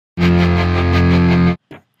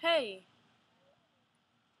Hey,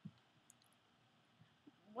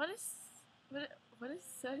 what is what is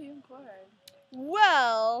sodium chloride?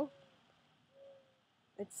 Well,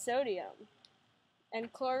 it's sodium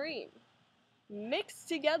and chlorine mixed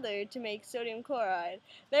together to make sodium chloride.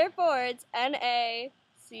 Therefore, it's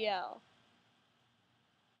NaCl.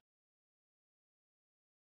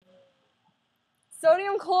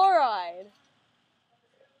 Sodium chloride.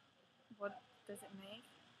 What does it make?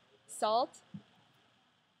 Salt.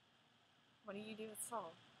 What do you do with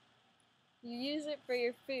salt? You use it for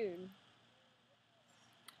your food.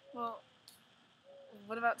 Well,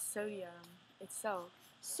 what about sodium itself?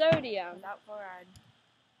 Sodium. Without chloride.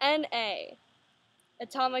 Na.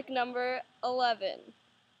 Atomic number 11.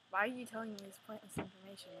 Why are you telling me this pointless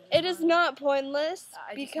information? It is not pointless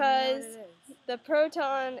I just because wanna know what it is. the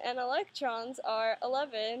proton and electrons are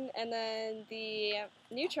 11 and then the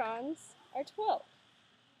neutrons are 12.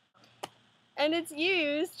 And it's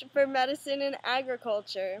used for medicine and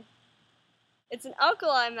agriculture. It's an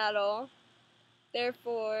alkali metal,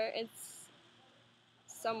 therefore it's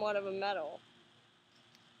somewhat of a metal.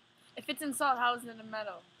 If it's in salt, how is it a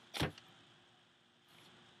metal?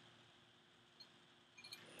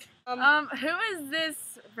 Who is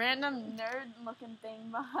this random nerd-looking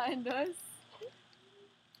thing behind us?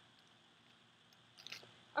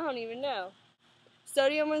 I don't even know.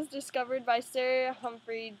 Sodium was discovered by Sir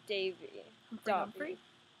Humphrey Davy. Humphrey?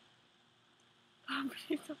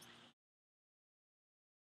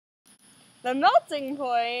 The melting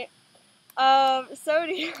point of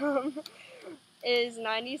sodium is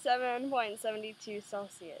 97.72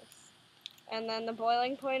 Celsius. And then the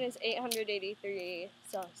boiling point is 883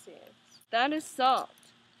 Celsius. That is salt.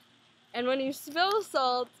 And when you spill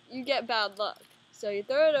salt, you get bad luck. So you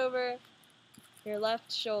throw it over your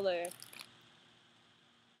left shoulder.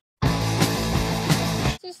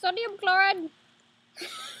 So sodium chloride,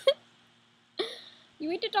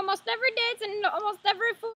 you eat it almost every day. It's in almost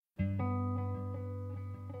every food.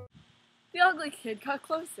 The ugly kid got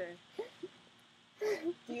closer.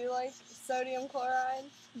 Do you like sodium chloride?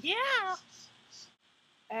 Yeah!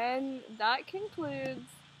 And that concludes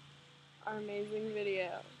our amazing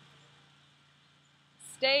video.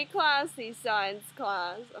 Stay classy, science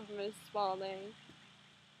class of Miss Spalding.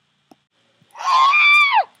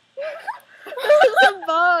 There's a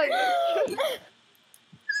bug!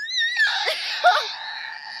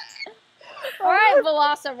 Alright,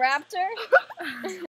 Velociraptor.